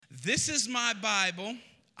This is my Bible.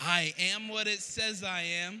 I am what it says I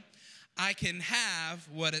am. I can have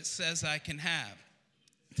what it says I can have.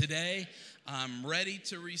 Today, I'm ready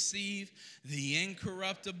to receive the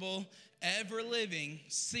incorruptible, ever-living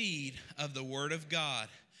seed of the Word of God.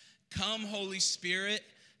 Come, Holy Spirit,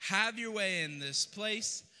 have your way in this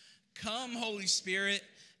place. Come, Holy Spirit,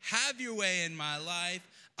 have your way in my life.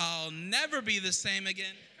 I'll never be the same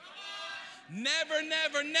again. Never,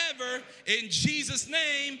 never, never. In Jesus'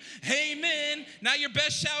 name, amen. Now your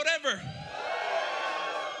best shout ever.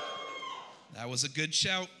 That was a good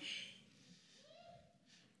shout.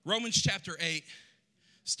 Romans chapter 8,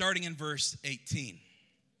 starting in verse 18.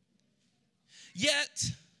 Yet,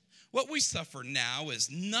 what we suffer now is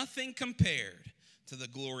nothing compared to the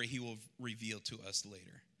glory he will reveal to us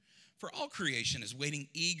later. For all creation is waiting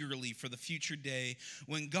eagerly for the future day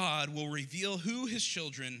when God will reveal who his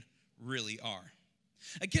children really are.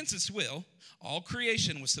 Against its will, all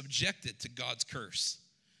creation was subjected to God's curse.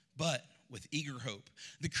 But with eager hope,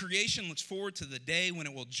 the creation looks forward to the day when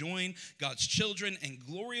it will join God's children in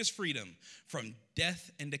glorious freedom from death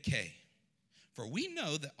and decay. For we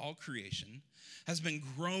know that all creation has been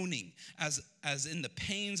groaning as in the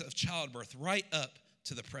pains of childbirth right up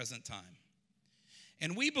to the present time.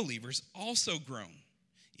 And we believers also groan,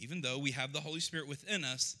 even though we have the Holy Spirit within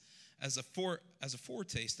us as a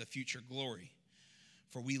foretaste of future glory.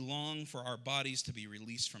 For we long for our bodies to be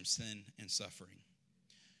released from sin and suffering.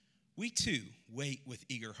 We too wait with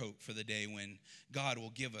eager hope for the day when God will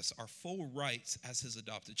give us our full rights as his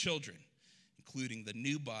adopted children, including the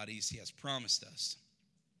new bodies he has promised us.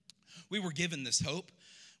 We were given this hope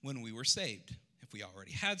when we were saved. If we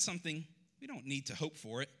already had something, we don't need to hope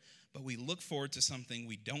for it, but we look forward to something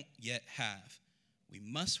we don't yet have. We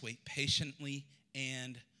must wait patiently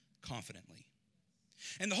and confidently.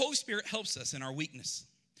 And the Holy Spirit helps us in our weakness.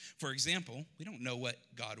 For example, we don't know what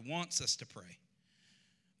God wants us to pray,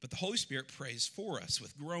 but the Holy Spirit prays for us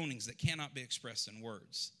with groanings that cannot be expressed in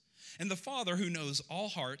words. And the Father, who knows all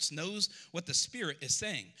hearts, knows what the Spirit is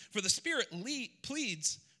saying. For the Spirit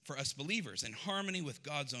pleads for us believers in harmony with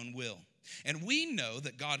God's own will. And we know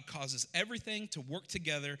that God causes everything to work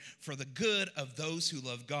together for the good of those who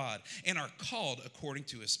love God and are called according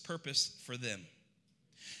to his purpose for them.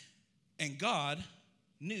 And God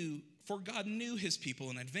knew his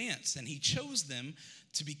people in advance, and he chose them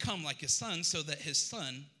to become like his son so that his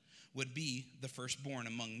son would be the firstborn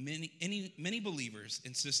among many believers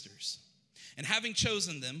and sisters. And having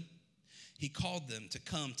chosen them, he called them to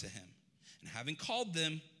come to him. And having called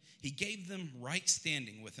them, he gave them right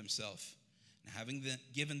standing with himself. And having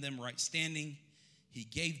given them right standing, he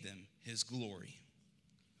gave them his glory.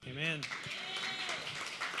 Amen.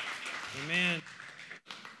 Amen.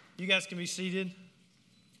 You guys can be seated.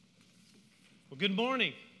 Well, good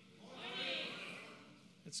morning.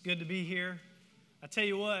 It's good to be here. I tell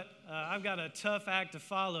you what, I've got a tough act to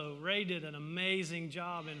follow. Ray did an amazing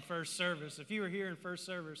job in first service. If you were here in first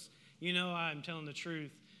service, you know I'm telling the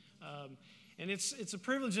truth. And it's a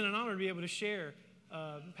privilege and an honor to be able to share.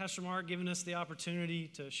 Pastor Mark giving us the opportunity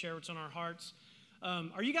to share what's on our hearts.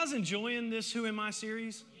 Are you guys enjoying this Who Am I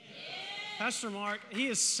series? Yes. Pastor Mark, he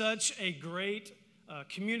is such a great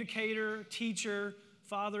communicator, teacher,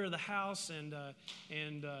 father of the house,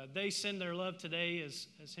 and they send their love today as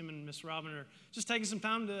him and Miss Robin are just taking some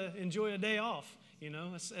time to enjoy a day off. You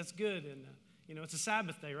know, that's good, and it's a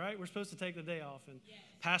Sabbath day, right? We're supposed to take the day off, and yes.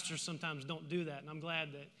 Pastors sometimes don't do that, and I'm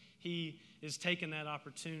glad that he is taking that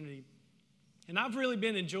opportunity. And I've really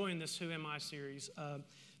been enjoying this Who Am I series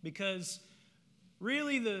because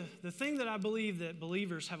really the thing that I believe that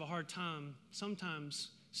believers have a hard time sometimes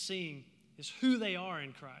seeing is who they are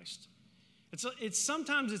in Christ.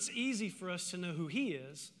 Sometimes it's easy for us to know who he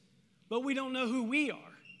is, but we don't know who we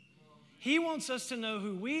are. He wants us to know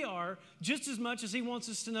who we are just as much as he wants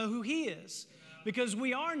us to know who he is, because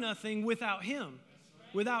we are nothing without him.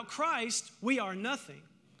 Without Christ, we are nothing.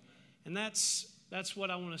 And that's what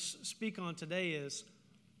I want to speak on today is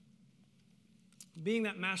being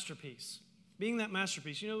that masterpiece. Being that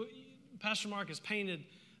masterpiece. You know, Pastor Mark has painted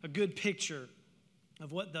a good picture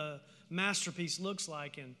of what the masterpiece looks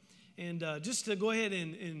like. And just to go ahead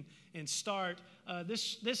and start,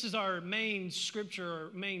 this is our main scripture, or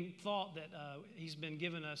main thought that he's been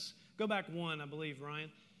giving us. Go back one, I believe,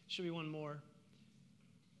 Ryan. Should be one more.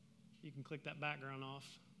 You can click that background off.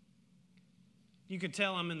 You can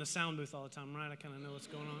tell I'm in the sound booth all the time, right? I kind of know what's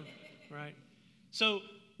going on, right? So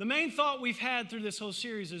the main thought we've had through this whole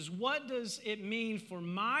series is, what does it mean for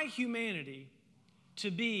my humanity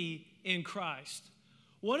to be in Christ?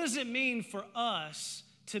 What does it mean for us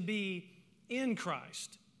to be in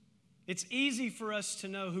Christ? It's easy for us to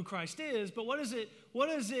know who Christ is, but what what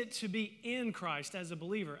is it to be in Christ as a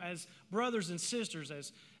believer, as brothers and sisters,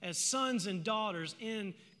 as sons and daughters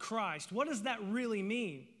in Christ? What does that really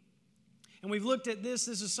mean? And we've looked at this.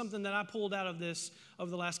 This is something that I pulled out of this over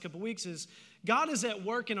the last couple of weeks, is God is at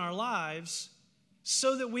work in our lives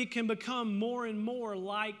so that we can become more and more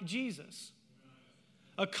like Jesus,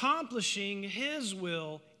 accomplishing His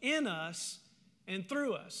will in us and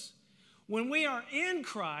through us. When we are in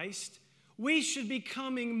Christ, we should be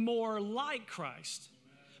becoming more like Christ.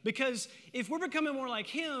 Because if we're becoming more like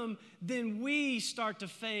Him, then we start to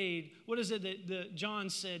fade. What is it that John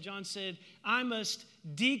said? John said, I must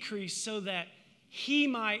decrease so that He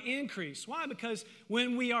might increase. Why? Because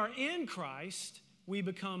when we are in Christ, we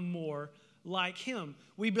become more like Him.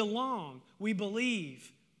 We belong, we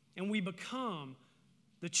believe, and we become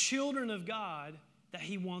the children of God that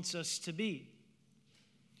He wants us to be.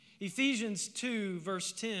 Ephesians 2,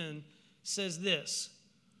 verse 10 says this,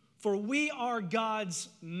 for we are God's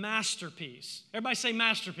masterpiece. Everybody say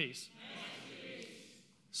masterpiece. Masterpiece.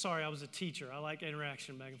 Sorry, I was a teacher. I like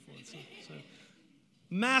interaction back and forth. So,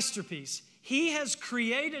 masterpiece. He has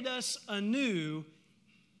created us anew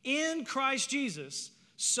in Christ Jesus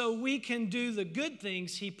so we can do the good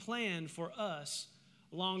things He planned for us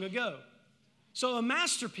long ago. So a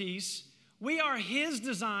masterpiece, we are His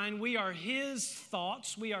design, we are His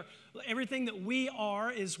thoughts, everything that we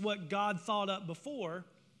are is what God thought up before.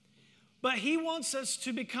 But He wants us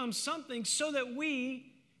to become something so that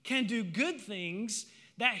we can do good things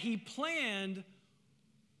that He planned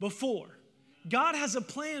before. God has a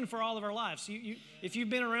plan for all of our lives. If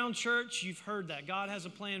you've been around church, you've heard that. God has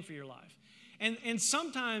a plan for your life. And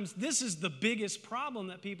sometimes this is the biggest problem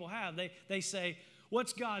that people have. They say,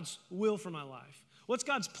 what's God's will for my life? What's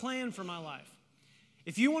God's plan for my life?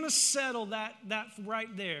 If you want to settle that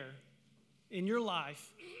right there in your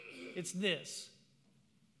life, it's this: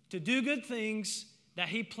 to do good things that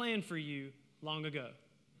He planned for you long ago.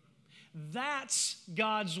 That's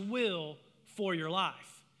God's will for your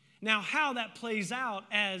life. Now, how that plays out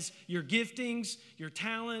as your giftings, your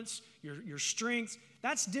talents, your strengths,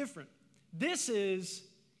 that's different. This is,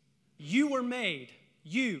 you were made,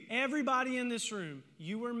 everybody in this room,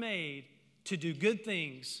 you were made to do good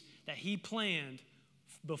things that He planned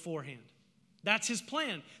beforehand. That's His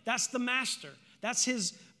plan. That's the master. That's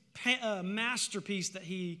His masterpiece that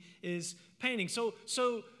He is painting. So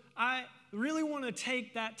I really want to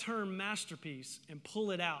take that term masterpiece and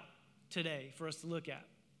pull it out today for us to look at.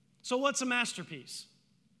 So what's a masterpiece?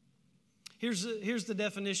 Here's the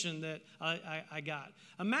definition that I got.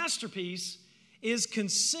 A masterpiece is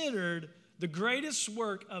considered the greatest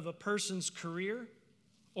work of a person's career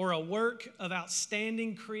or a work of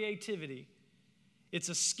outstanding creativity. It's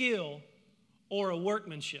a skill or a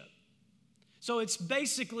workmanship. So it's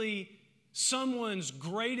basically someone's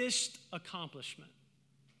greatest accomplishment.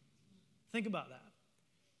 Think about that.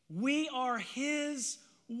 We are His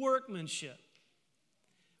workmanship.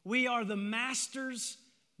 We are the Master's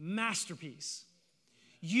masterpiece.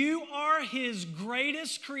 You are His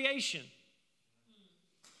greatest creation.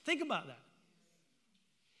 Think about that.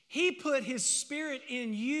 He put His Spirit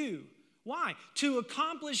in you. Why? To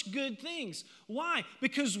accomplish good things. Why?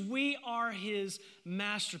 Because we are His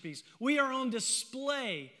masterpiece. We are on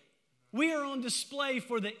display. We are on display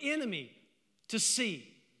for the enemy to see.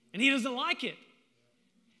 And he doesn't like it.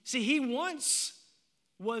 See, he once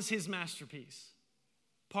was His masterpiece,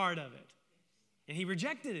 part of it. And he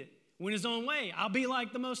rejected it, went his own way. I'll be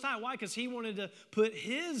like the Most High. Why? Because he wanted to put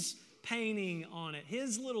his painting on it,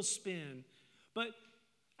 his little spin. But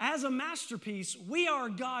as a masterpiece, we are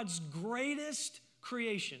God's greatest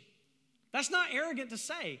creation. That's not arrogant to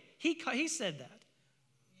say. He said that.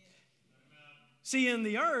 See, in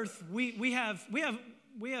the earth, we have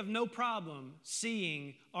no problem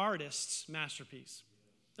seeing artists' masterpiece.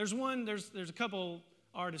 There's a couple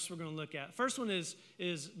artists we're going to look at. First one is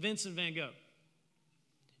Vincent van Gogh.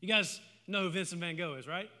 You guys know who Vincent van Gogh is,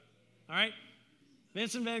 right? All right?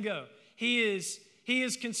 Vincent van Gogh. He is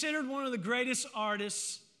considered one of the greatest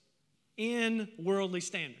artists in worldly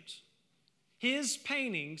standards. His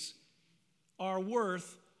paintings are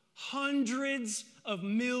worth hundreds of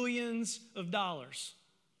millions of dollars.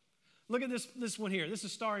 Look at this one here. This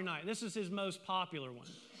is Starry Night. This is his most popular one.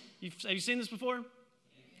 Have you seen this before?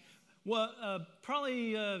 Well,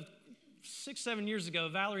 probably 6-7 years ago,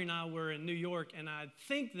 Valerie and I were in New York, and I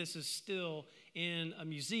think this is still in a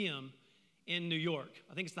museum in New York.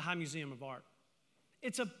 I think it's the High Museum of Art.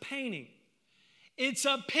 It's a painting. It's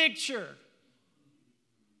a picture.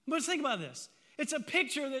 But think about this. It's a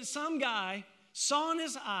picture that some guy saw in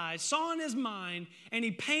his eyes, saw in his mind, and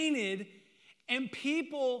he painted, and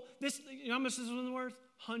people, you know how much this was worth?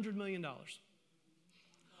 $100 million.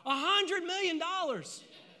 $100 million.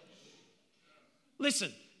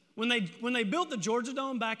 Listen, when they built the Georgia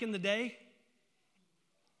Dome back in the day,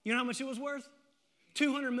 you know how much it was worth?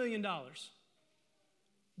 $200 million.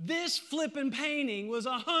 This flipping painting is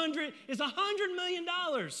 $100 million.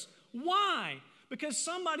 Why? Because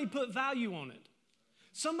somebody put value on it.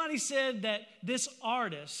 Somebody said that this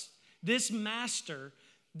artist, this master,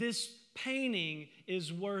 this painting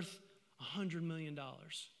is worth $100 million.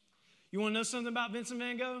 You want to know something about Vincent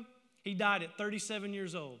van Gogh? He died at 37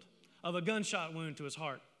 years old of a gunshot wound to his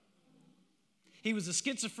heart. He was a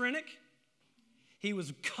schizophrenic. He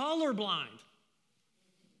was colorblind.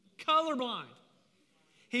 Colorblind.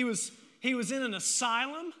 He was in an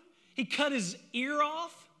asylum. He cut his ear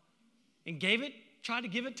off and tried to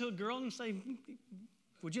give it to a girl and say,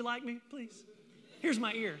 would you like me, please? Here's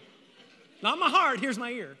my ear. Not my heart, here's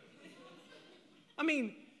my ear. I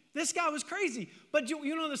mean, this guy was crazy. But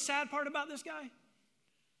you know the sad part about this guy?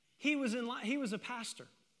 He was a pastor.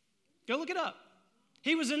 Go look it up.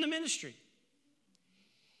 He was in the ministry.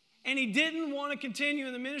 And he didn't want to continue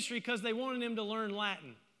in the ministry because they wanted him to learn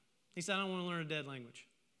Latin. He said, I don't want to learn a dead language.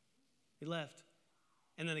 He left.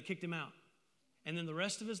 And then they kicked him out. And then the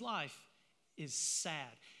rest of his life is sad.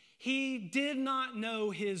 He did not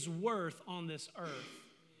know his worth on this earth.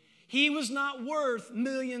 He was not worth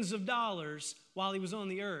millions of dollars while he was on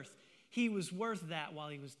the earth. He was worth that while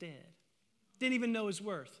he was dead. Didn't even know his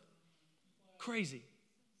worth. Crazy.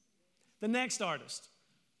 The next artist,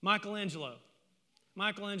 Michelangelo.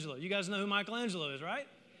 Michelangelo. You guys know who Michelangelo is, right?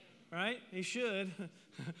 Right? He should.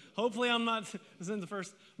 Hopefully I'm not in the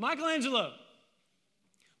first. Michelangelo.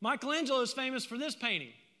 Michelangelo is famous for this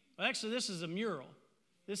painting. Well, actually, this is a mural.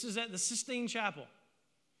 This is at the Sistine Chapel.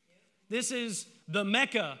 This is the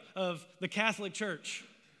Mecca of the Catholic Church,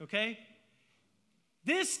 okay?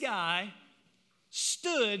 This guy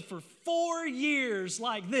stood for 4 years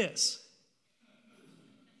like this,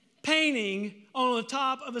 painting on the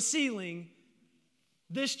top of a ceiling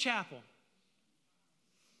this chapel.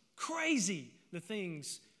 Crazy the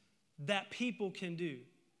things that people can do.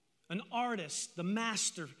 An artist, the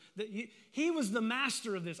master. He was the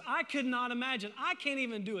master of this. I could not imagine. I can't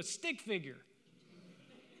even do a stick figure.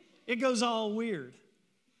 It goes all weird.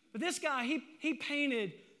 But this guy, he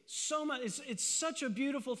painted so much. It's such a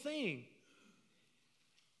beautiful thing.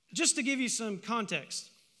 Just to give you some context,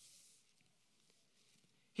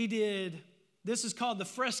 this is called the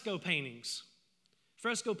fresco paintings.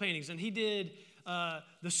 Fresco paintings. And he did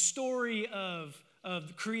the story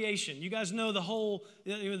of creation. You guys know the whole,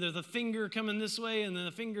 the finger coming this way and then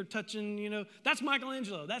the finger touching, That's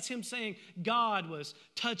Michelangelo. That's him saying God was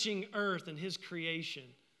touching earth and his creation.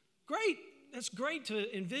 Great. That's great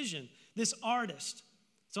to envision. This artist,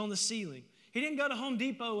 it's on the ceiling. He didn't go to Home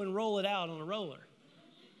Depot and roll it out on a roller.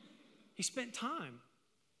 He spent time.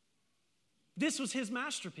 This was his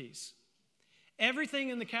masterpiece.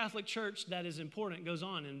 Everything in the Catholic Church that is important goes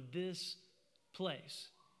on in this place.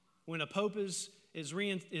 When a pope is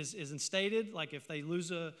instated, like if they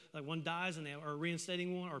lose like one dies and they are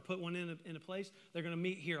reinstating one or put one in a place, they're going to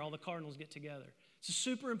meet here. All the cardinals get together. It's a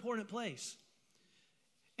super important place.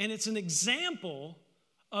 And it's an example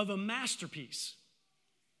of a masterpiece.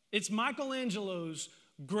 It's Michelangelo's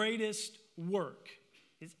greatest work.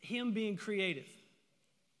 It's him being creative.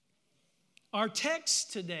 Our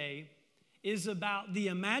text today is about the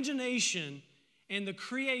imagination and the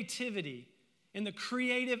creativity and the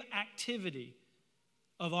creative activity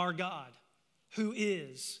of our God, who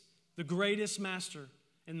is the greatest master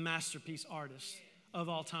and masterpiece artist of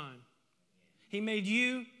all time. He made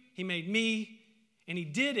you, he made me, and he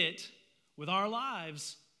did it with our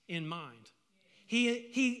lives in mind.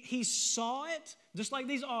 He saw it, just like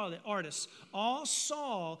these artists all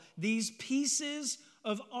saw these pieces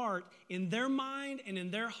of art in their mind and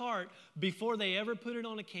in their heart before they ever put it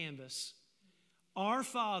on a canvas. Our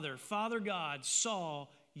Father, Father God, saw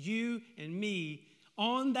you and me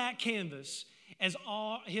on that canvas as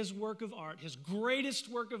all his work of art, his greatest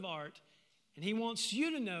work of art, and he wants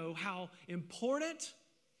you to know how important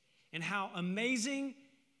and how amazing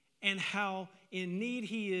and how in need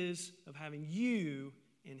he is of having you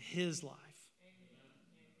in his life.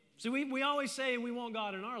 See, we always say we want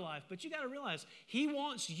God in our life, but you got to realize he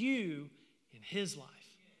wants you in his life.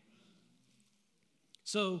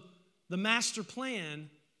 So the master plan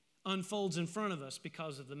unfolds in front of us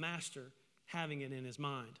because of the master having it in his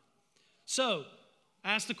mind. So,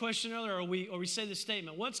 I asked the question earlier, or we say the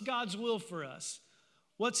statement, what's God's will for us?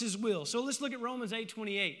 What's his will? So let's look at Romans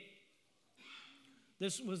 8:28.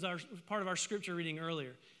 This was part of our scripture reading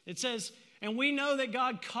earlier. It says, and we know that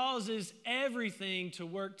God causes everything to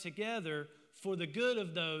work together for the good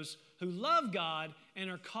of those who love God and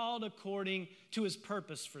are called according to his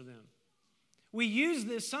purpose for them. We use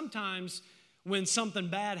this sometimes when something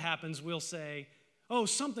bad happens. We'll say, oh,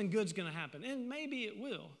 something good's going to happen. And maybe it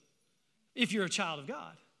will if you're a child of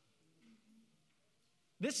God.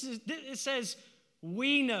 It says,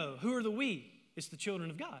 we know. Who are the we? It's the children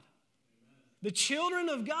of God. The children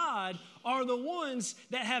of God are the ones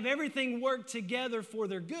that have everything work together for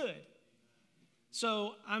their good.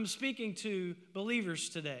 So I'm speaking to believers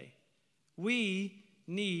today. We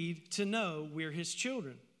need to know we're his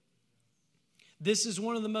children. This is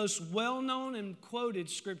one of the most well-known and quoted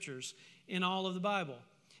scriptures in all of the Bible.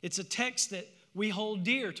 It's a text that we hold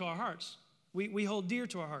dear to our hearts. We hold dear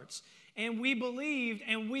to our hearts. And we believed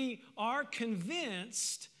and we are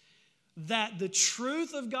convinced that the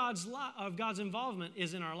truth of God's involvement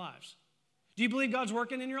is in our lives. Do you believe God's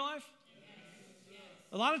working in your life? Yes.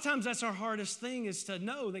 A lot of times that's our hardest thing, is to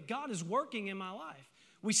know that God is working in my life.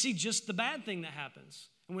 We see just the bad thing that happens.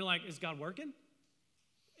 And we're like, is God working?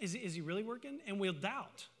 Is he really working? And we'll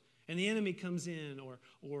doubt. And the enemy comes in,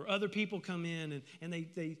 or other people come in, and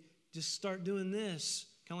they just start doing this,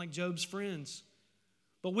 kind of like Job's friends.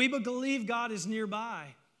 But we believe God is nearby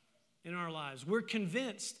in our lives. We're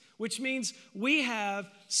convinced, which means we have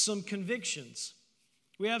some convictions.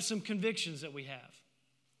 We have some convictions that we have.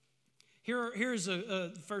 Here's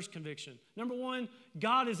a first conviction. Number one,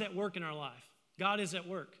 God is at work in our life. God is at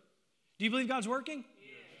work. Do you believe God's working?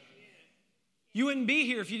 You wouldn't be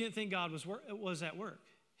here if you didn't think God was at work.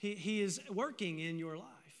 He is working in your life.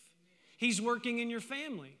 He's working in your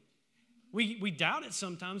family. We doubt it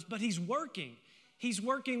sometimes, but he's working. He's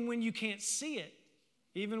working when you can't see it.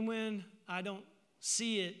 Even when I don't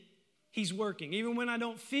see it, he's working. Even when I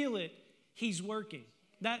don't feel it, he's working.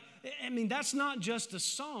 That's not just a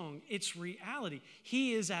song, it's reality.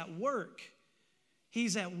 He is at work.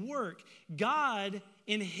 He's at work. God,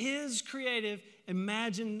 in his creative,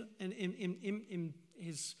 imagine, and in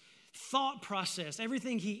his thought process,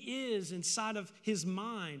 everything he is inside of his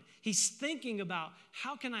mind, he's thinking about,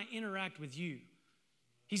 how can I interact with you?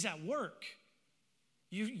 He's at work.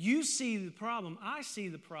 You see the problem, I see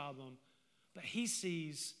the problem, but he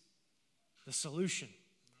sees the solution.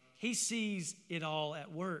 He sees it all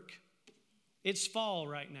at work. It's fall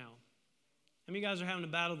right now. How many of you guys are having to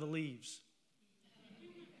battle the leaves?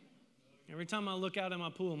 Every time I look out at my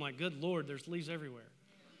pool, I'm like, good Lord, there's leaves everywhere.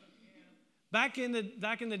 Back in the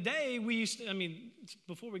day, we used to,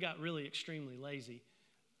 before we got really extremely lazy,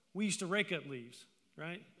 we used to rake up leaves,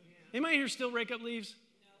 right? Anybody here still rake up leaves?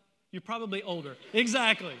 You're probably older.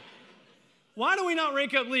 Exactly. Why do we not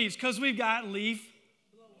rake up leaves? Because we've got leaf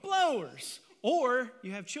blowers. Or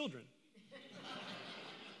you have children.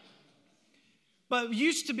 But it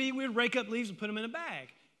used to be we'd rake up leaves and put them in a bag.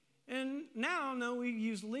 And now, no, we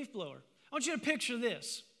use a leaf blower. I want you to picture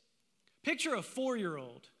this. Picture a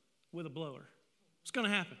 4-year-old with a blower. What's going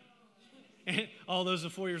to happen? And all those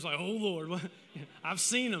 4-year-olds like, oh, Lord, I've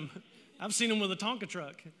seen them. I've seen them with a Tonka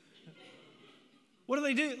truck. What do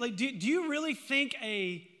they do? Like, do you really think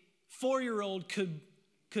a 4-year-old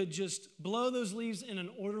could just blow those leaves in an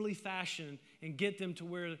orderly fashion and get them to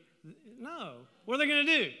where? No. What are they going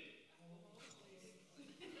to do?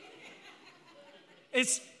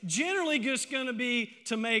 It's generally just going to be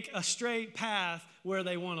to make a straight path where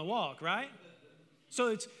they want to walk, right?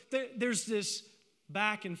 So there's this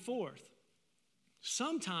back and forth.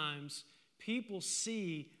 Sometimes people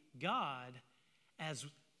see God as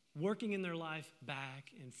working in their life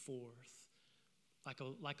back and forth,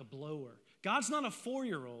 like a blower. God's not a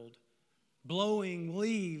 4-year-old blowing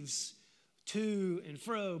leaves to and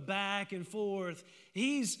fro, back and forth.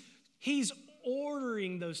 He's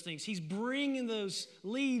ordering those things. He's bringing those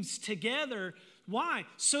leaves together. Why?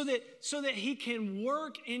 So that he can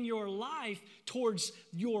work in your life towards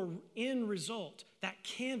your end result, that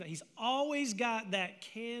canvas. He's always got that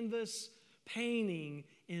canvas painting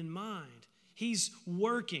in mind. He's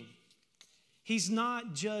working. He's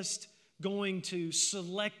not just going to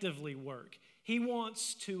selectively work. He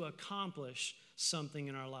wants to accomplish something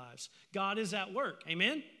in our lives. God is at work.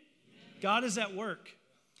 Amen? Amen. God is at work.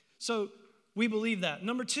 So we believe that.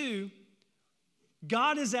 Number 2,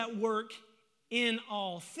 God is at work in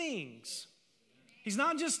all things. He's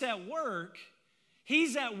not just at work.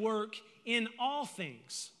 He's at work in all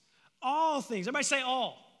things. All things. Everybody say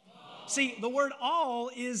all. See, the word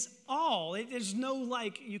all is all. There's no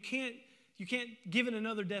you can't give it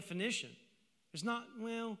another definition. It's not,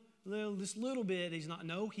 this little bit, he's not.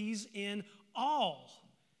 No, he's in all.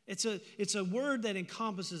 It's a word that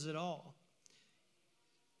encompasses it all.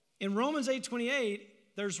 In Romans 8:28,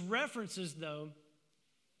 there's references, though,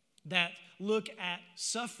 that look at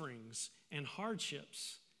sufferings and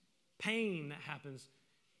hardships, pain that happens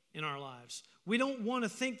in our lives. We don't want to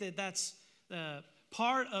think that that's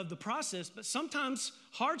part of the process, but sometimes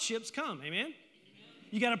hardships come, amen?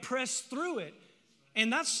 You got to press through it.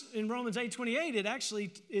 And that's in Romans 8:28, it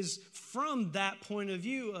actually is from that point of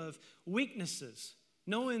view of weaknesses.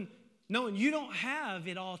 Knowing you don't have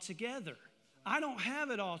it all together. I don't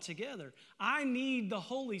have it all together. I need the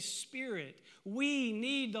Holy Spirit. We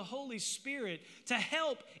need the Holy Spirit to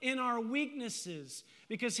help in our weaknesses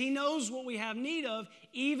because He knows what we have need of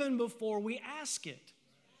even before we ask it.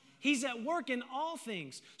 He's at work in all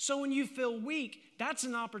things. So when you feel weak, that's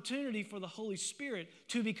an opportunity for the Holy Spirit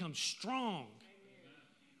to become strong.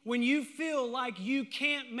 When you feel like you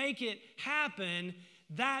can't make it happen,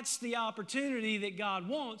 that's the opportunity that God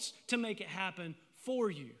wants to make it happen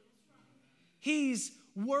for you. He's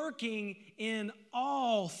working in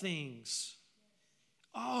all things.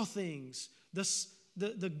 All things.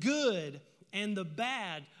 The good and the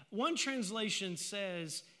bad. One translation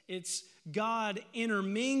says it's God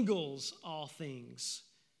intermingles all things.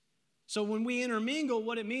 So when we intermingle,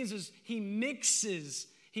 what it means is He mixes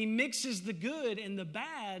the good and the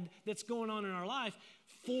bad that's going on in our life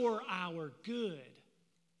for our good.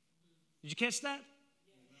 Did you catch that?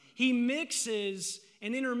 He mixes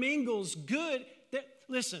and intermingles good.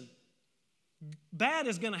 Listen, bad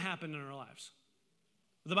is going to happen in our lives.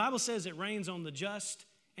 The Bible says it rains on the just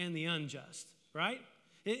and the unjust, right?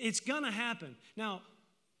 It's going to happen. Now,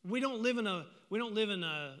 we don't live in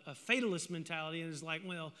a fatalist mentality and it's like,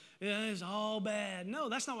 well, it's all bad. No,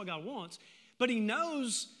 that's not what God wants. But He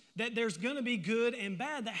knows that there's going to be good and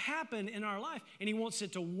bad that happen in our life, and He wants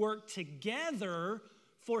it to work together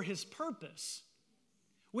for His purpose.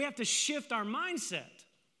 We have to shift our mindset.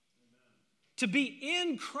 To be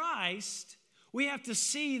in Christ, we have to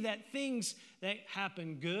see that things that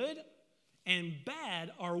happen good and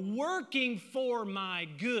bad are working for my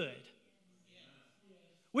good.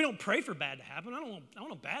 We don't pray for bad to happen. I don't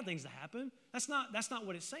want bad things to happen. That's not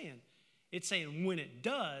what it's saying. It's saying when it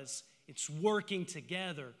does, it's working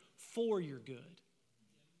together for your good.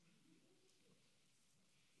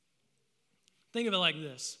 Think of it like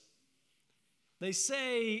this. They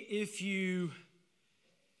say if you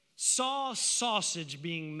saw sausage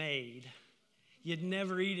being made, you'd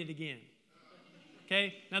never eat it again.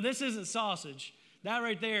 Okay? Now this isn't sausage. That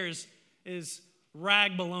right there is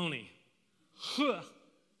rag bologna. Huh.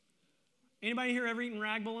 Anybody here ever eaten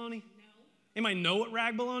rag bologna? No. Anybody know what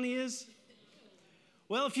rag bologna is?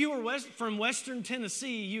 Well, if you were from Western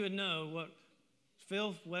Tennessee, you would know what.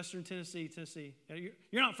 Phil, Western Tennessee.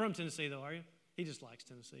 You're not from Tennessee, though, are you? He just likes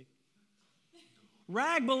Tennessee.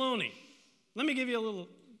 Rag bologna. Let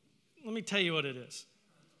me tell you what it is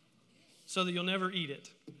so that you'll never eat it.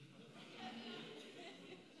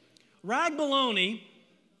 Rag bologna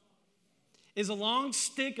is a long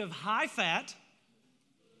stick of high fat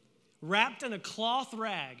wrapped in a cloth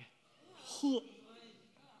rag.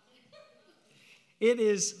 It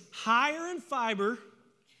is higher in fiber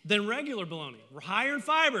than regular bologna. We're higher in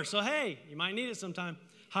fiber, so hey, you might need it sometime.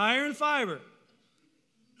 Higher in fiber.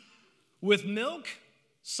 With milk,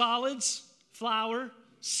 solids, flour,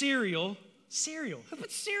 cereal. Who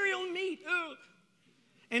puts cereal in meat? Ugh.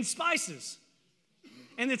 And spices.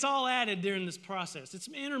 And it's all added during this process. It's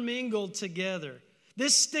intermingled together.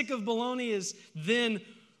 This stick of bologna is then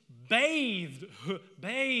bathed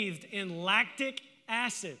in lactic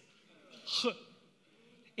acid.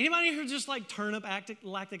 Anybody here just like turn up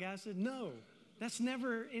lactic acid? No, that's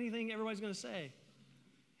never anything everybody's going to say.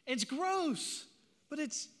 It's gross, but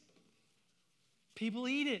people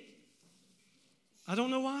eat it. I don't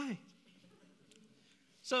know why.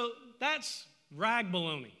 So that's rag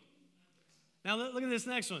bologna. Now look at this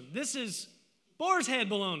next one. This is boar's head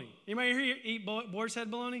bologna. Anybody here eat boar's head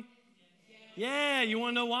bologna? Yeah, you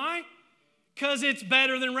want to know why? Because it's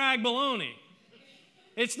better than rag bologna.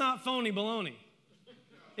 It's not phony bologna.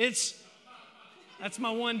 That's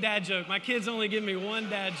my one dad joke. My kids only give me one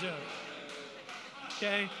dad joke.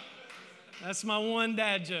 Okay? That's my one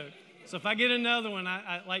dad joke. So if I get another one,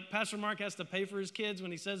 I like Pastor Mark has to pay for his kids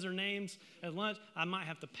when he says their names at lunch, I might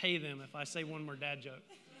have to pay them if I say one more dad joke.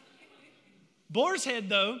 Boar's head,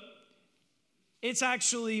 though, it's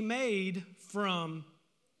actually made from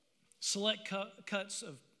select cuts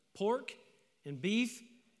of pork and beef,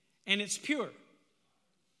 and it's pure.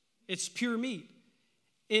 It's pure meat.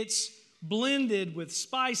 It's blended with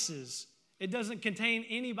spices. It doesn't contain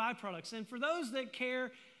any byproducts. And for those that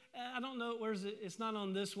care, I don't know, where is it? It's not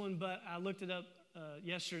on this one, but I looked it up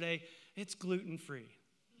yesterday. It's gluten-free,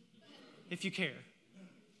 if you care.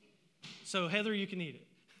 So, Heather, you can eat it.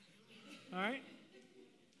 All right?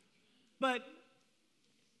 But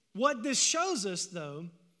what this shows us, though,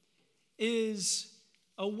 is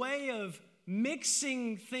a way of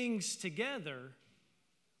mixing things together,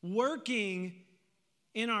 working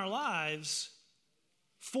in our lives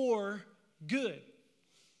for good.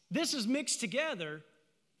 This is mixed together,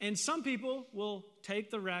 and some people will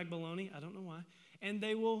take the rag bologna, I don't know why, and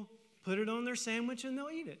they will put it on their sandwich and they'll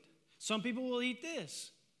eat it. Some people will eat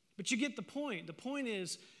this. But you get the point. The point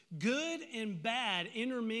is good and bad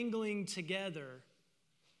intermingling together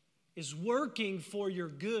is working for your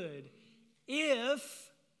good if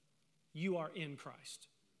you are in Christ.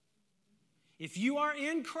 If you are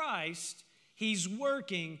in Christ, He's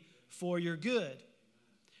working for your good.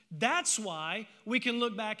 That's why we can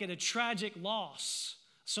look back at a tragic loss.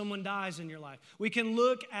 Someone dies in your life. We can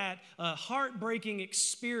look at a heartbreaking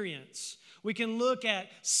experience. We can look at,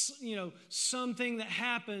 something that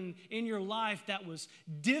happened in your life that was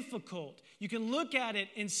difficult. You can look at it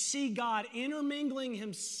and see God intermingling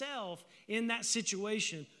Himself in that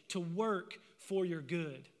situation to work for your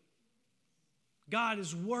good. God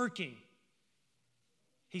is working.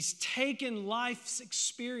 He's taken life's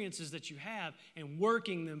experiences that you have and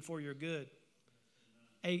working them for your good.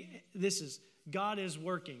 God is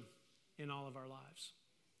working in all of our lives,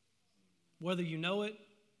 whether you know it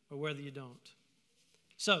or whether you don't.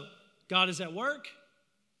 So, God is at work.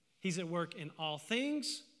 He's at work in all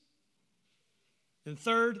things. And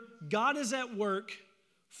third, God is at work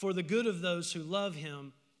for the good of those who love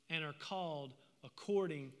Him and are called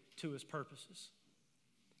according to His purposes.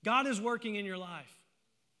 God is working in your life.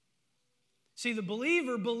 See, the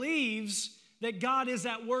believer believes that God is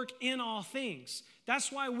at work in all things.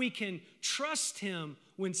 That's why we can trust Him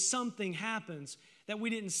when something happens that we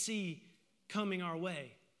didn't see coming our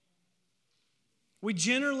way. We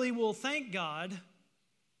generally will thank God,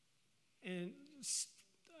 and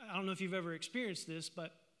I don't know if you've ever experienced this,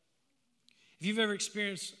 but if you've ever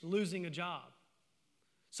experienced losing a job,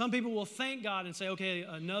 some people will thank God and say, okay,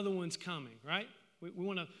 another one's coming, right? We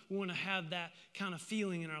want to have that kind of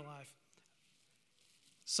feeling in our life.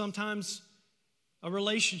 Sometimes a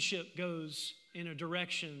relationship goes in a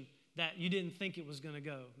direction that you didn't think it was going to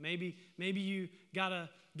go. Maybe you got a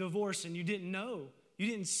divorce and you didn't know. You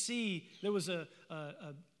didn't see there was a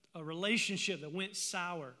relationship that went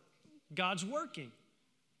sour. God's working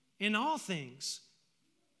in all things.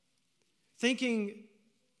 Thinking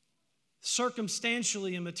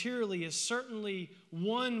circumstantially and materially is certainly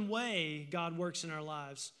one way God works in our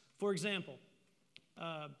lives. For example,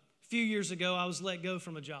 a few years ago, I was let go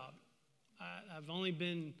from a job. I've only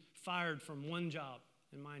been fired from one job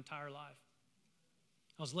in my entire life.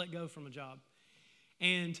 I was let go from a job.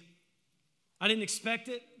 And I didn't expect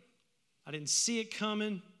it. I didn't see it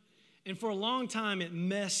coming. And for a long time, it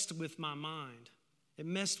messed with my mind. It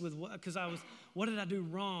messed with what did I do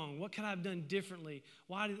wrong? What could I have done differently?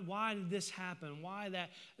 Why did this happen? Why that?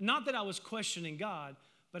 Not that I was questioning God,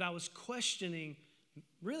 but I was questioning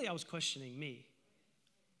me.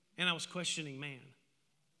 And I was questioning man.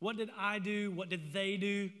 What did I do? What did they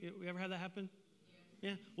do? You ever had that happen?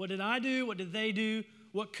 Yeah. What did I do? What did they do?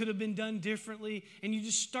 What could have been done differently? And you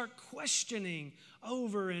just start questioning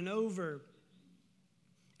over and over.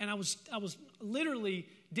 And I was literally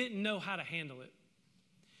didn't know how to handle it.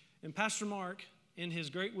 And Pastor Mark, in his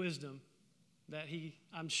great wisdom that he,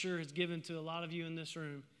 I'm sure, has given to a lot of you in this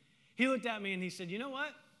room, he looked at me and he said, you know what?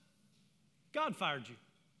 God fired you.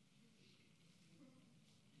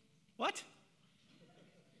 What?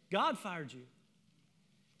 God fired you.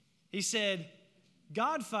 He said,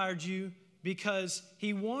 God fired you because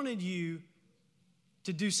He wanted you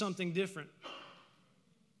to do something different.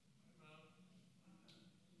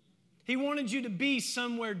 He wanted you to be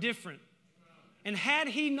somewhere different. And had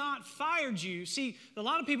He not fired you, see, a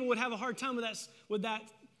lot of people would have a hard time with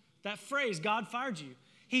that phrase, God fired you.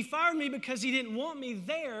 He fired me because He didn't want me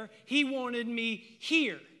there. He wanted me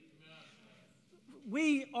here.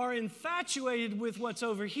 We are infatuated with what's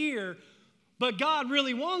over here, but God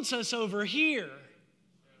really wants us over here.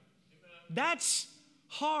 That's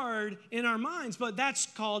hard in our minds, but that's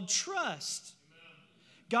called trust.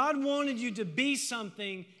 God wanted you to be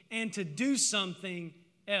something and to do something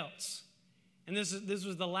else. And this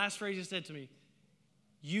was the last phrase He said to me.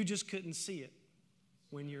 You just couldn't see it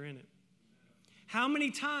when you're in it. How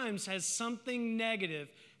many times has something negative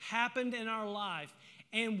happened in our life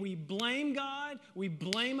and we blame God, we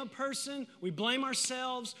blame a person, we blame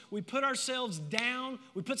ourselves, we put ourselves down,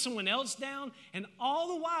 we put someone else down, and all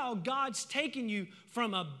the while God's taking you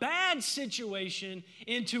from a bad situation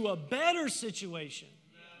into a better situation.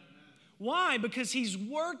 Amen. Why? Because He's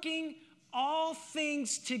working all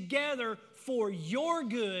things together for your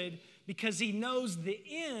good because He knows the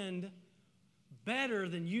end better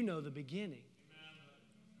than you know the beginning.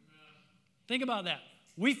 Think about that.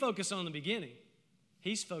 We focus on the beginning.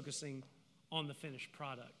 He's focusing on the finished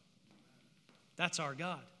product. That's our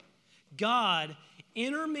God. God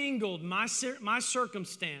intermingled my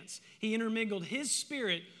circumstance. He intermingled His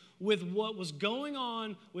Spirit with what was going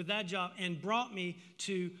on with that job and brought me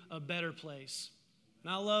to a better place.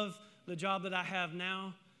 And I love the job that I have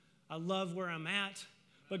now. I love where I'm at.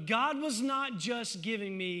 But God was not just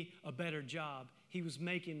giving me a better job. He was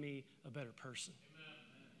making me a better person.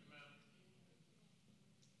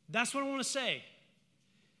 That's what I want to say.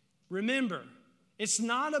 Remember, it's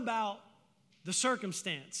not about the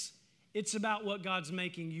circumstance. It's about what God's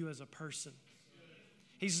making you as a person.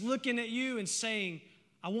 He's looking at you and saying,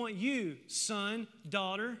 I want you, son,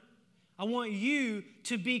 daughter, I want you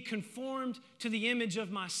to be conformed to the image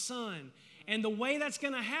of my Son. And the way that's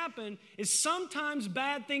going to happen is sometimes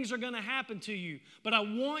bad things are going to happen to you. But I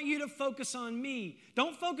want you to focus on me.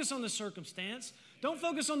 Don't focus on the circumstance. Don't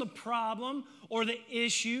focus on the problem or the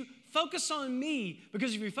issue. Focus on me.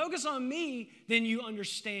 Because if you focus on me, then you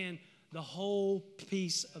understand the whole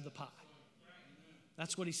piece of the pie.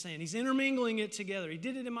 That's what he's saying. He's intermingling it together. He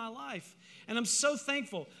did it in my life. And I'm so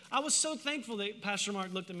thankful. I was so thankful that Pastor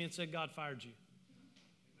Mark looked at me and said, God fired you.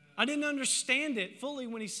 I didn't understand it fully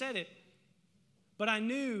when he said it. But I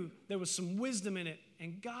knew there was some wisdom in it.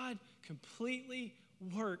 And God completely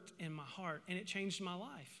worked in my heart. And it changed my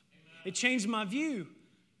life. Amen. It changed my view.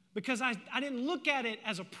 Because I didn't look at it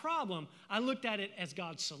as a problem. I looked at it as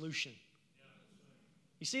God's solution.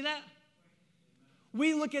 You see that?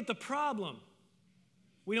 We look at the problem.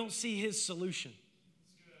 We don't see His solution.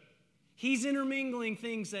 He's intermingling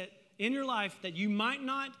things that in your life that you might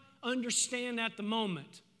not understand at the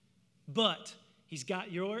moment. But He's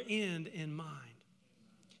got your end in mind.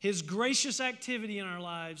 His gracious activity in our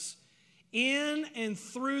lives, in and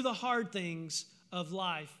through the hard things of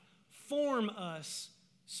life, form us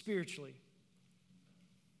spiritually.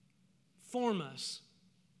 Form us.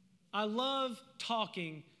 I love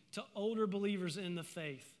talking to older believers in the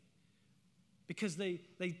faith because they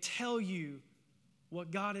tell you what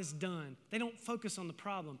God has done. They don't focus on the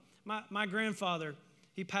problem. My grandfather,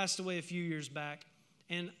 he passed away a few years back,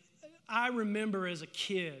 and I remember as a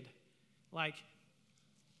kid, like,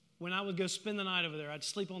 when I would go spend the night over there, I'd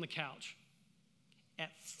sleep on the couch.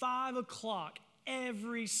 At 5 o'clock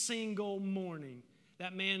every single morning,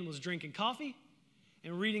 that man was drinking coffee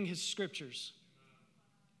and reading his scriptures.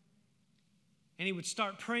 And he would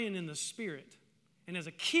start praying in the Spirit. And as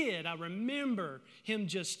a kid, I remember him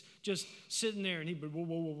just sitting there, and he'd be, whoa,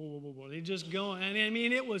 whoa, whoa, whoa, whoa, whoa. He'd just going. And I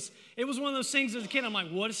mean, it was one of those things as a kid. I'm like,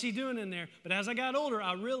 what is he doing in there? But as I got older,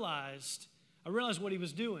 I realized what he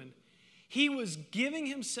was doing. He was giving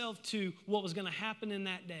himself to what was going to happen in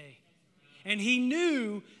that day. And he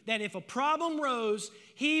knew that if a problem rose,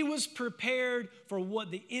 he was prepared for what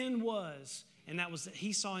the end was. And that was that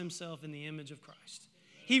he saw himself in the image of Christ.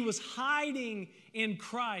 He was hiding in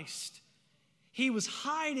Christ. He was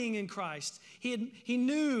hiding in Christ. He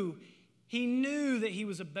knew that he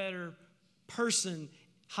was a better person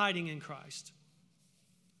hiding in Christ.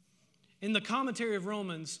 In the commentary of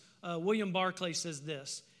Romans, William Barclay says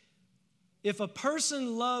this: if a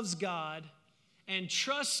person loves God and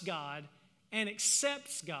trusts God and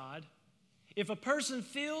accepts God, if a person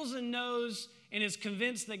feels and knows and is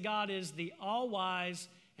convinced that God is the all-wise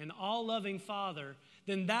and all-loving Father,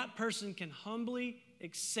 then that person can humbly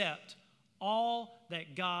accept all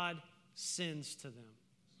that God sends to them.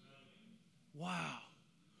 Wow.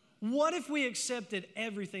 What if we accepted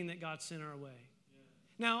everything that God sent our way?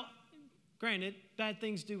 Now, granted, bad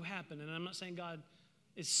things do happen, and I'm not saying God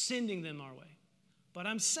is sending them our way. But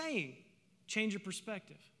I'm saying, change your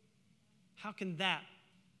perspective. How can that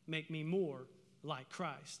make me more like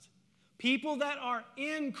Christ? People that are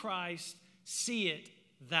in Christ see it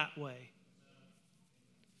that way.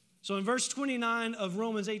 So in verse 29 of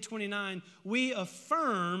Romans 8:29, we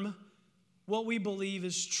affirm what we believe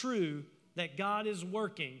is true, that God is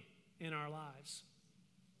working in our lives.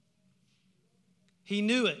 He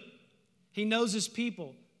knew it. He knows His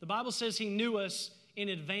people. The Bible says He knew us in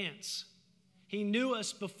advance. He knew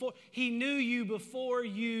us before. He knew you before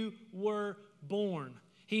you were born.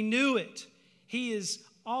 He knew it. He is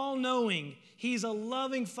all-knowing. He's a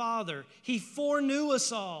loving Father. He foreknew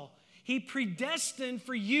us all. He predestined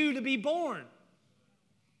for you to be born.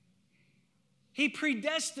 He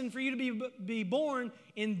predestined for you to be born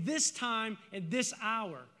in this time, at this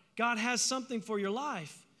hour. God has something for your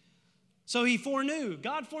life. So He foreknew.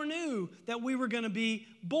 God foreknew that we were going to be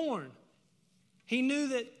born. He knew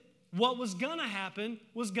that what was going to happen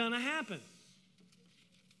was going to happen.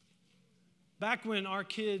 Back when our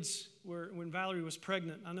kids when Valerie was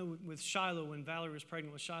pregnant, I know with Shiloh, when Valerie was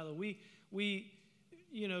pregnant with Shiloh, we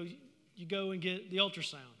you go and get the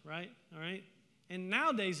ultrasound, right? All right? And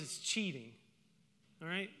nowadays it's cheating, all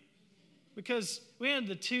right? Because we had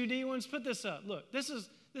the 2D ones. Put this up. Look, this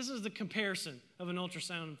is the comparison of an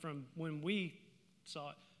ultrasound from when we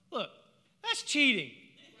saw it. Look, that's cheating.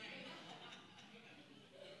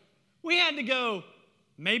 We had to go,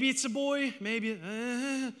 maybe it's a boy, maybe,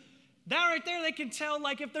 that right there, they can tell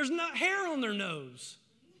like if there's not hair on their nose.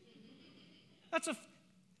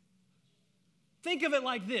 Think of it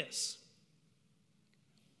like this.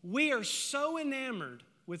 We are so enamored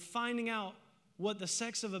with finding out what the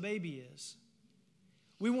sex of a baby is.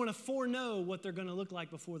 We want to foreknow what they're going to look like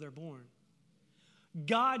before they're born.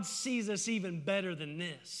 God sees us even better than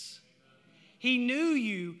this. He knew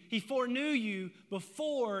you, He foreknew you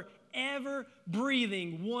before ever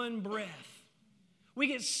breathing one breath. We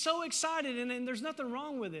get so excited, and there's nothing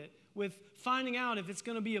wrong with it, with finding out if it's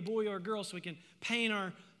going to be a boy or a girl so we can paint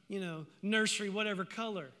our, nursery whatever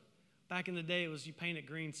color. Back in the day, it was you paint it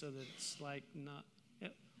green so that it's like not,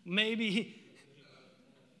 maybe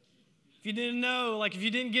if you didn't know, like if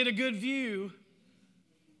you didn't get a good view,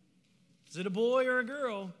 is it a boy or a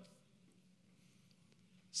girl?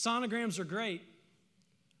 Sonograms are great,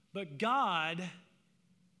 but God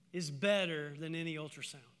is better than any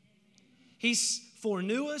ultrasound. He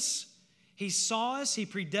foreknew us, He saw us, He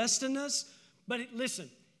predestined us, but listen,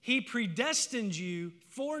 He predestined you,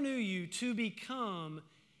 foreknew you to become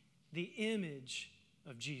the image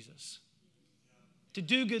of Jesus. To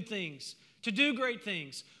do good things, to do great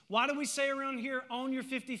things. Why do we say around here, own your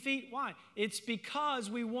 50 feet? Why? It's because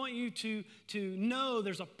we want you to know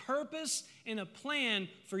there's a purpose and a plan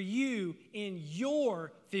for you in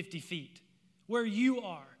your 50 feet, where you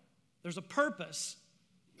are. There's a purpose.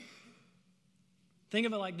 Think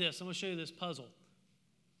of it like this. I'm going to show you this puzzle.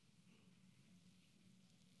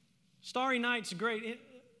 Starry Night's a great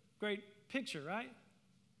picture, right?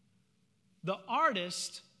 The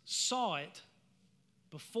artist saw it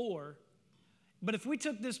before, but if we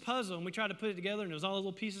took this puzzle and we tried to put it together and there was all the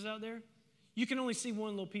little pieces out there, you can only see one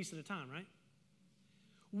little piece at a time, right?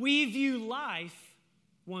 We view life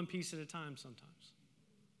one piece at a time sometimes.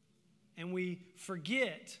 And we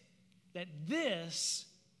forget that this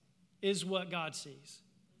is what God sees.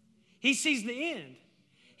 He sees the end.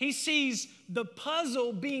 He sees the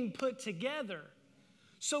puzzle being put together.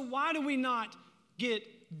 So why do we not get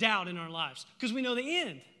doubt in our lives? Because we know the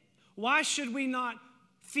end. Why should we not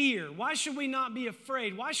fear? Why should we not be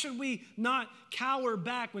afraid? Why should we not cower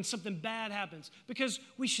back when something bad happens? Because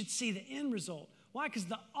we should see the end result. Why? Because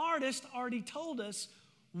the artist already told us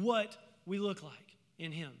what we look like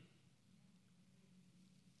in Him.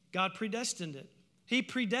 God predestined it. He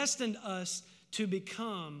predestined us to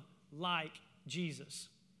become like Jesus.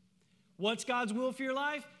 What's God's will for your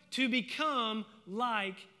life? To become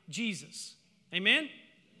like Jesus. Amen?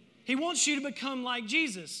 He wants you to become like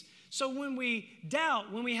Jesus. So when we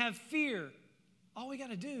doubt, when we have fear, all we got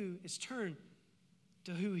to do is turn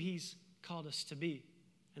to who He's called us to be,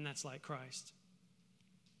 and that's like Christ.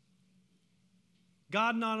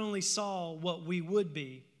 God not only saw what we would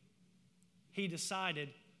be, He decided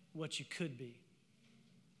what you could be.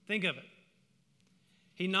 Think of it.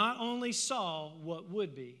 He not only saw what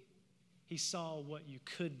would be, He saw what you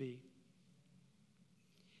could be.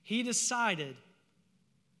 He decided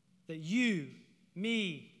that you,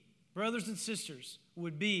 me, brothers and sisters,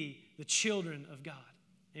 would be the children of God.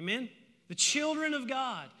 Amen? The children of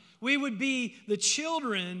God. We would be the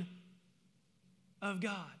children of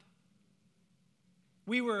God.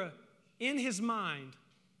 We were in His mind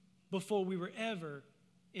before we were ever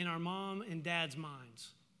in our mom and dad's minds.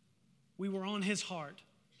 We were on His heart.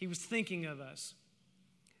 He was thinking of us.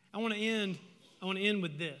 I want to end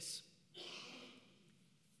with this.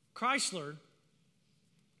 Chrysler,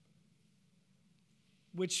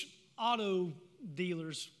 which auto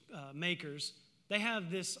dealers, makers, they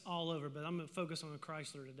have this all over, but I'm going to focus on a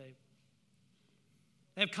Chrysler today.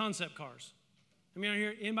 They have concept cars.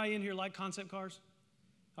 Anybody in here like concept cars?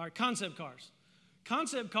 All right, concept cars.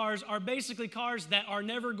 Concept cars are basically cars that are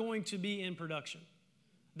never going to be in production.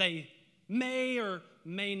 They may or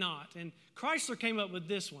may not. And Chrysler came up with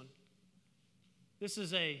this one. This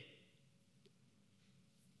is a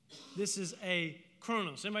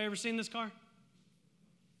Kronos. Anybody ever seen this car?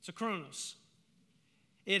 It's a Kronos.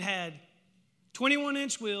 It had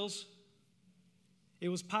 21-inch wheels. It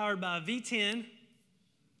was powered by a V10.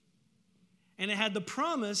 And it had the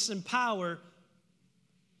promise and power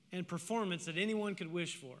and performance that anyone could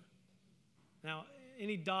wish for. Now,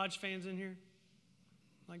 any Dodge fans in here?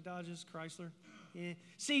 Like Dodges, Chrysler? Yeah.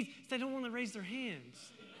 See, they don't want to raise their hands.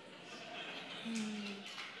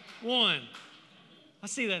 One. I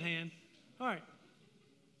see that hand. All right.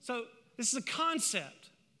 So this is a concept.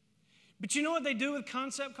 But you know what they do with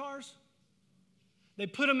concept cars? They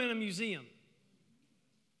put them in a museum.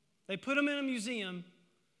 They put them in a museum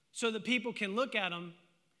so that people can look at them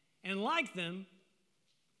and like them,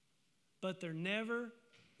 but they're never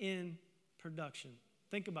in production.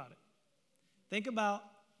 Think about it. Think about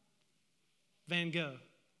Van Gogh.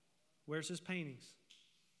 Where's his paintings?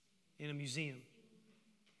 In a museum.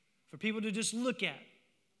 For people to just look at.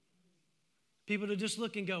 People to just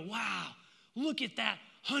look and go, wow, look at that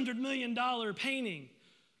 $100 million painting.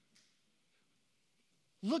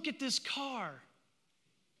 Look at this car.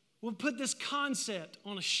 We'll put this concept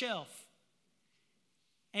on a shelf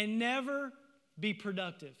and never be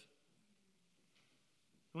productive.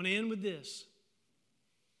 I want to end with this.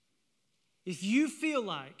 If you feel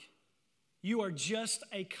like you are just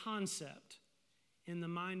a concept in the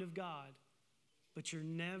mind of God, but you're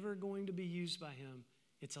never going to be used by Him,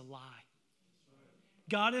 it's a lie.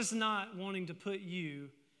 God is not wanting to put you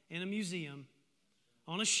in a museum,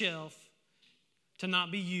 on a shelf, to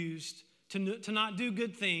not be used, to not do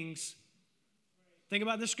good things. Think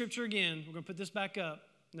about this scripture again. We're going to put this back up,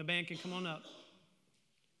 and the band can come on up.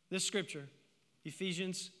 This scripture,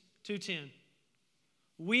 Ephesians 2:10.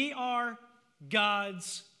 We are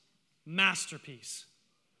God's masterpiece.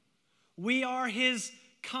 We are His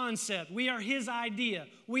concept. We are His idea.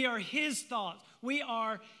 We are His thoughts. We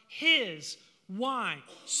are His. Why?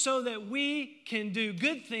 So that we can do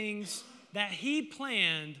good things that He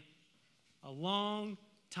planned a long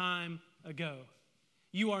time ago.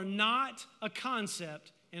 You are not a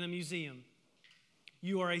concept in a museum.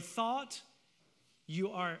 You are a thought.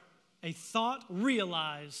 You are a thought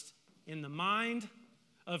realized in the mind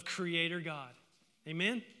of Creator God.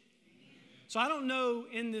 Amen? So I don't know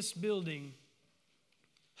in this building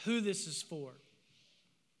who this is for.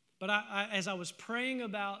 But as I was praying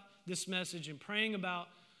about this message and praying about,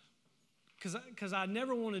 because I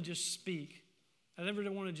never want to just speak. I never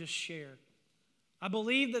want to just share. I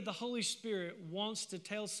believe that the Holy Spirit wants to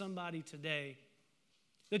tell somebody today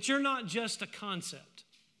that you're not just a concept.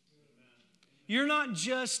 You're not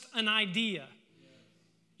just an idea.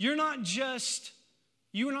 You're not just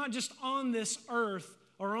on this earth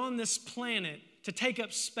or on this planet to take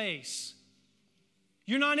up space.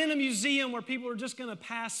 You're not in a museum where people are just going to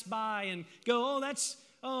pass by and go,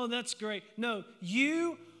 oh, that's great. No,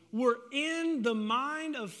 you were in the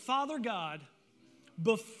mind of Father God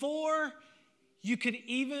before you could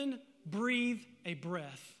even breathe a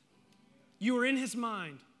breath. You were in His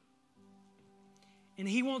mind. And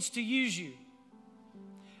He wants to use you.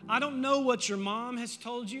 I don't know what your mom has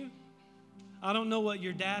told you. I don't know what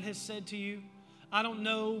your dad has said to you. I don't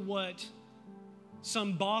know what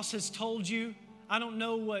some boss has told you. I don't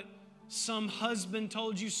know what some husband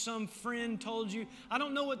told you, some friend told you. I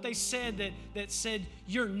don't know what they said that said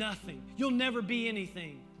you're nothing. You'll never be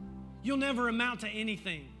anything. You'll never amount to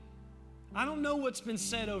anything. I don't know what's been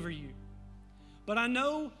said over you. But I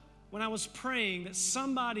know when I was praying that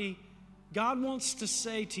God wants to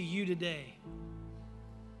say to you today,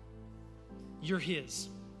 you're His.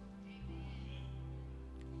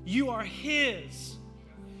 You are His.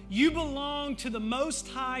 You belong to the Most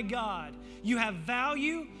High God. You have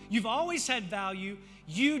value. You've always had value.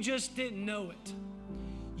 You just didn't know it.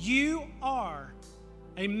 You are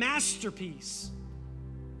a masterpiece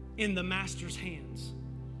in the Master's hands.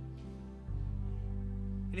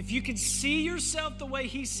 And if you could see yourself the way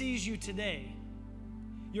He sees you today,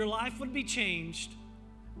 your life would be changed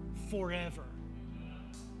forever.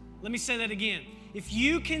 Let me say that again. If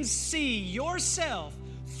you can see yourself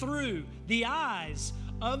through the eyes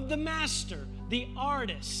of the Master, the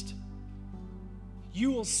artist, you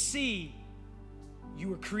will see you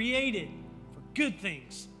were created for good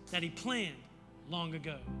things that He planned long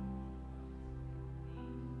ago.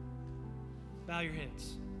 Bow your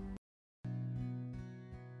heads.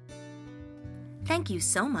 Thank you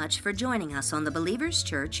so much for joining us on the Believers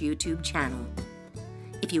Church YouTube channel.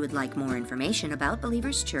 If you would like more information about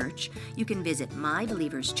Believers Church, you can visit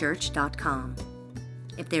mybelieverschurch.com.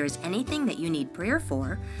 If there is anything that you need prayer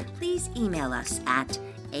for, please email us at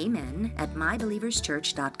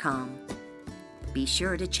amen@mybelieverschurch.com. Be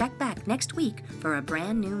sure to check back next week for a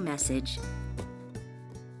brand new message.